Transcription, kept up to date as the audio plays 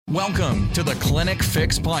Welcome to the Clinic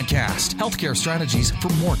Fix Podcast, healthcare strategies for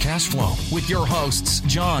more cash flow with your hosts,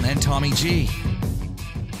 John and Tommy G.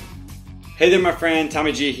 Hey there, my friend,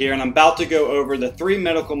 Tommy G here, and I'm about to go over the 3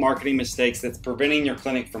 medical marketing mistakes that's preventing your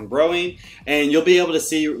clinic from growing, and you'll be able to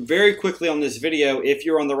see very quickly on this video if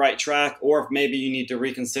you're on the right track or if maybe you need to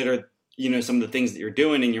reconsider some of the things that you're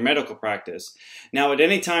doing in your medical practice. Now, at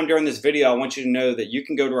any time during this video, I want you to know that you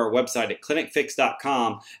can go to our website at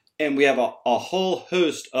clinicfix.com, and we have a whole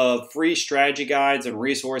host of free strategy guides and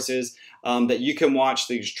resources that you can watch,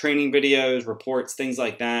 these training videos, reports, things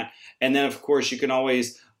like that. And then, of course, you can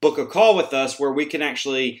always book a call with us where we can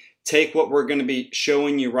actually take what we're going to be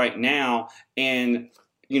showing you right now and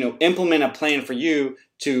implement a plan for you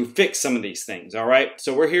to fix some of these things. All right.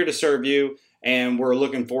 So we're here to serve you, and we're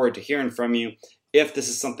looking forward to hearing from you if this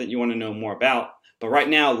is something you want to know more about. But right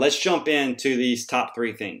now, let's jump into these top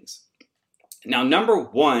 3 things. Now, number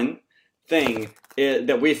 1 thing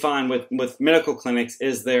that we find with medical clinics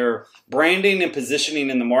is their branding and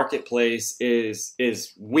positioning in the marketplace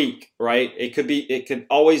is weak, right? It could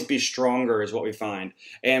always be stronger is what we find.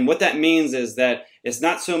 And what that means is that it's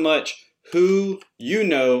not so much who you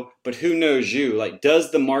know, but who knows you. Like,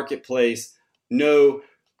 does the marketplace know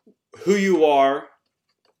who you are,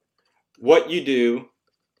 what you do,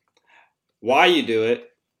 why you do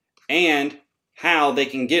it, and how they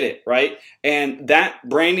can get it, right? And that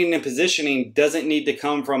branding and positioning doesn't need to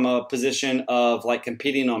come from a position of like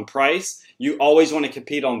competing on price. You always want to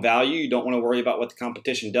compete on value. You don't want to worry about what the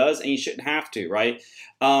competition does, and you shouldn't have to, right?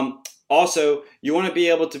 Also, you want to be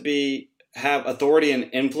able to have authority and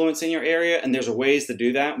influence in your area, and there's ways to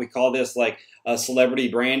do that. We call this like celebrity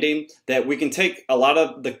branding, that we can take a lot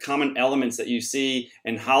of the common elements that you see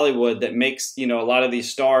in Hollywood that makes a lot of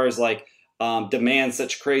these stars like demand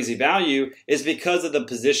such crazy value is because of the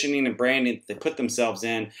positioning and branding that they put themselves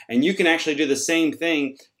in. And you can actually do the same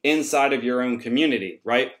thing inside of your own community,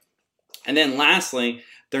 right? And then lastly,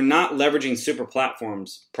 they're not leveraging super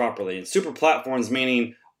platforms properly. And super platforms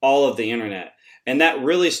meaning all of the internet. And that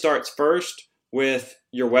really starts first with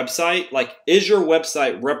your website. Like, is your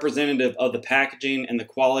website representative of the packaging and the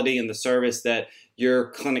quality and the service that your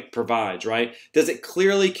clinic provides, right? Does it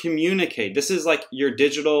clearly communicate? This is like your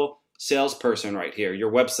digital salesperson right here,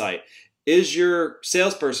 your website. Is your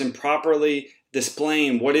salesperson properly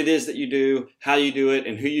displaying what it is that you do, how you do it,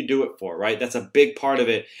 and who you do it for, right? That's a big part of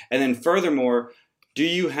it. And then furthermore, do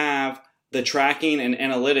you have the tracking and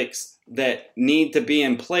analytics that need to be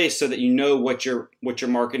in place so that you know what your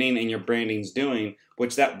marketing and your branding is doing?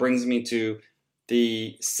 Which that brings me to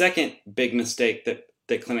the second big mistake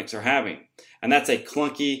that clinics are having, and that's a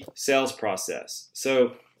clunky sales process.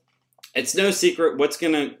 So it's no secret what's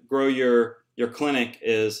going to grow your clinic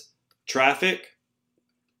is traffic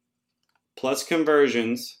plus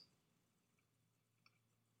conversions,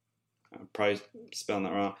 I'm probably spelling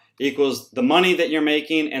that wrong, equals the money that you're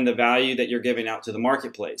making and the value that you're giving out to the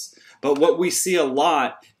marketplace. But what we see a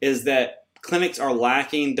lot is that clinics are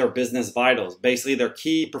lacking their business vitals, basically their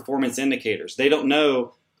key performance indicators. They don't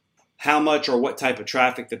know how much or what type of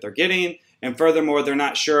traffic that they're getting. And furthermore, they're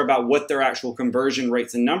not sure about what their actual conversion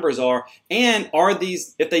rates and numbers are. And are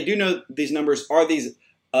these, if they do know these numbers, are these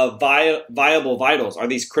viable vitals? Are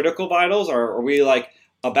these critical vitals? Or are we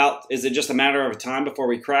is it just a matter of time before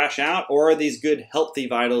we crash out? Or are these good, healthy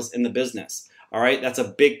vitals in the business? All right, that's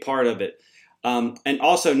a big part of it. And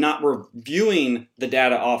also not reviewing the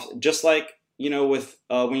data off, just like with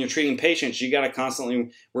when you're treating patients, you got to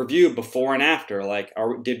constantly review before and after. Like,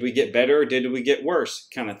 did we get better or did we get worse,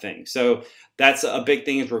 kind of thing. So that's a big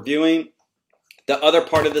thing, is reviewing. The other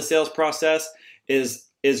part of the sales process is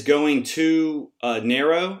going too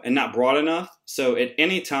narrow and not broad enough. So at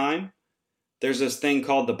any time, there's this thing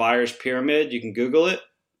called the buyer's pyramid. You can Google it.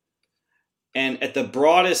 And at the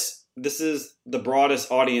broadest, this is the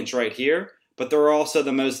broadest audience right here, but they're also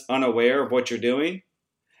the most unaware of what you're doing.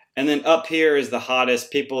 And then up here is the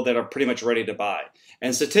hottest people that are pretty much ready to buy.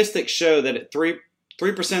 And statistics show that at 3%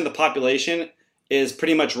 of the population is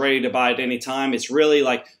pretty much ready to buy at any time. It's really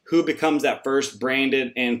like who becomes that first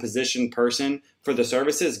branded and positioned person for the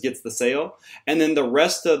services gets the sale. And then the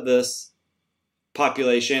rest of this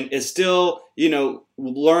population is still,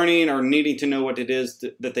 learning or needing to know what it is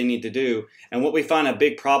that they need to do. And what we find a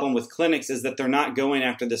big problem with clinics is that they're not going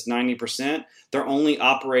after this 90%. They're only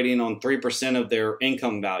operating on 3% of their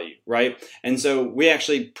income value, right? And so we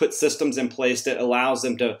actually put systems in place that allows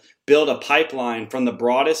them to build a pipeline from the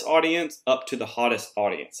broadest audience up to the hottest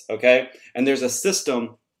audience, okay? And there's a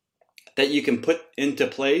system that you can put into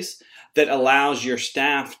place that allows your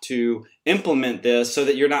staff to implement this so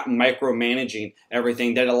that you're not micromanaging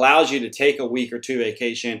everything, that allows you to take a week or two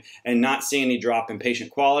vacation and not see any drop in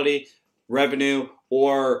patient quality, revenue,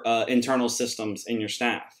 or internal systems in your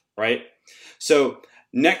staff, right? So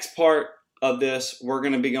next part of this, we're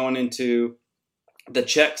going to be going into the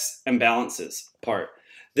checks and balances part.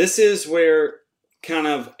 This is where kind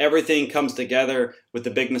of everything comes together with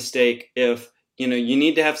the big mistake. If you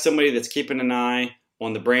need to have somebody that's keeping an eye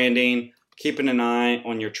on the branding, keeping an eye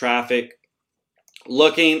on your traffic,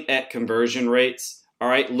 looking at conversion rates, all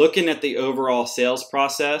right, looking at the overall sales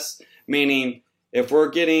process, meaning if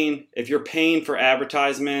you're paying for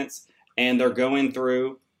advertisements and they're going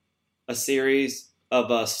through a series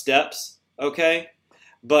of steps, okay,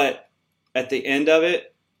 but at the end of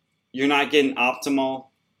it, you're not getting optimal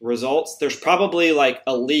results, there's probably like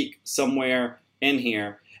a leak somewhere in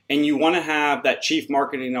here. And you want to have that chief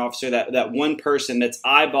marketing officer, that one person that's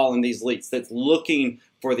eyeballing these leaks, that's looking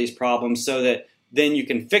for these problems so that then you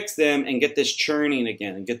can fix them and get this churning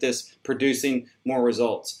again and get this producing more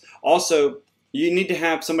results. Also, you need to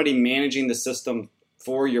have somebody managing the system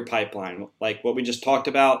for your pipeline. Like what we just talked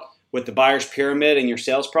about with the buyer's pyramid and your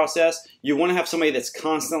sales process, you want to have somebody that's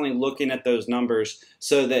constantly looking at those numbers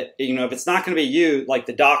so that, if it's not going to be you, like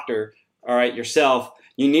the doctor, all right, yourself,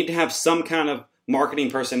 you need to have some kind of marketing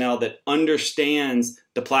personnel that understands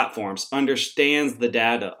the platforms, understands the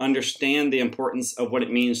data, understand the importance of what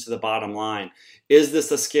it means to the bottom line. Is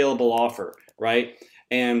this a scalable offer, right?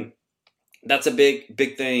 And that's a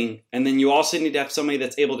big thing. And then you also need to have somebody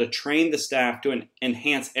that's able to train the staff to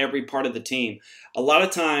enhance every part of the team. A lot of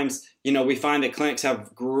times, we find that clinics have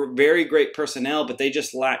very great personnel, but they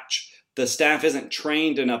just lack. The staff isn't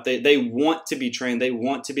trained enough. They want to be trained. They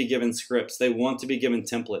want to be given scripts. They want to be given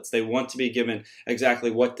templates. They want to be given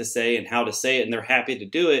exactly what to say and how to say it, and they're happy to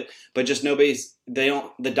do it. But just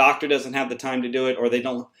the doctor doesn't have the time to do it, or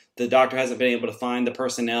the doctor hasn't been able to find the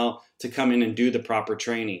personnel to come in and do the proper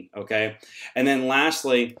training, okay? And then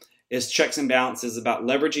lastly is checks and balances, about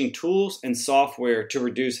leveraging tools and software to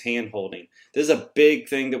reduce hand-holding. This is a big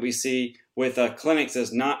thing that we see with clinics,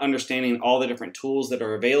 is not understanding all the different tools that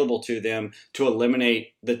are available to them to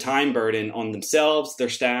eliminate the time burden on themselves, their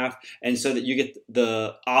staff, and so that you get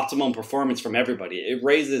the optimum performance from everybody. It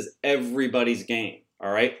raises everybody's game, all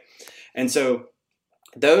right? And so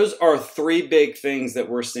those are three big things that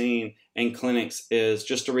we're seeing in clinics, is,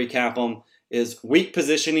 just to recap them, is weak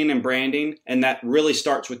positioning and branding, and that really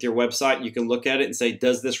starts with your website. You can look at it and say,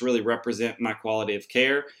 does this really represent my quality of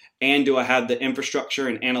care? And do I have the infrastructure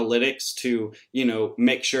and analytics to,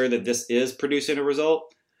 make sure that this is producing a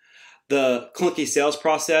result? The clunky sales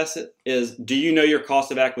process is, do you know your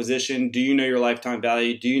cost of acquisition? Do you know your lifetime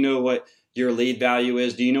value? Do you know what your lead value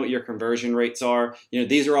is? Do you know what your conversion rates are?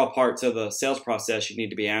 These are all parts of the sales process you need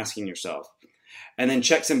to be asking yourself. And then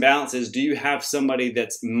checks and balances, do you have somebody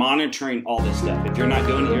that's monitoring all this stuff? If you're not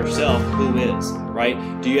doing it yourself, who is,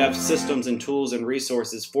 right? Do you have systems and tools and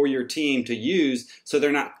resources for your team to use so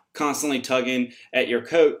they're not constantly tugging at your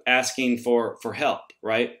coat asking for help,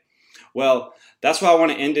 right? Well, that's what I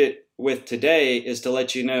want to end it with today, is to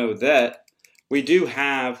let you know that we do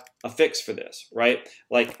have a fix for this, right?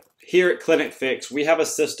 Like here at Clinic Fix, we have a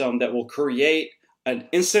system that will create an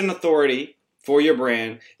instant authority for your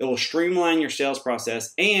brand. It will streamline your sales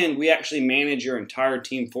process, and we actually manage your entire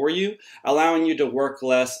team for you, allowing you to work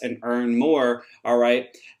less and earn more, all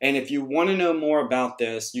right? And if you want to know more about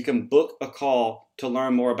this, you can book a call to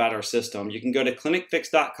learn more about our system. You can go to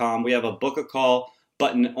clinicfix.com. We have a book a call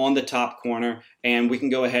button on the top corner, and we can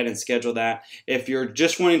go ahead and schedule that. If you're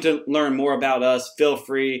just wanting to learn more about us, feel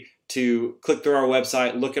free to click through our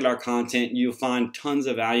website, look at our content. You'll find tons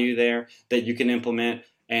of value there that you can implement.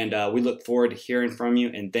 And we look forward to hearing from you,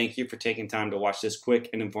 and thank you for taking time to watch this quick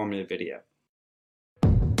and informative video.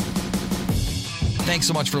 Thanks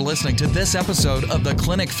so much for listening to this episode of the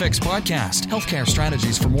Clinic Fix Podcast, Healthcare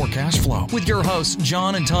Strategies for More Cash Flow, with your hosts,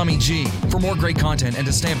 John and Tommy G. For more great content and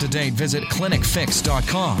to stay up to date, visit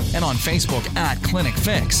clinicfix.com and on Facebook at Clinic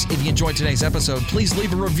Fix. If you enjoyed today's episode, please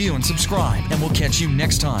leave a review and subscribe, and we'll catch you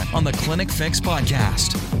next time on the Clinic Fix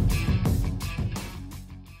Podcast.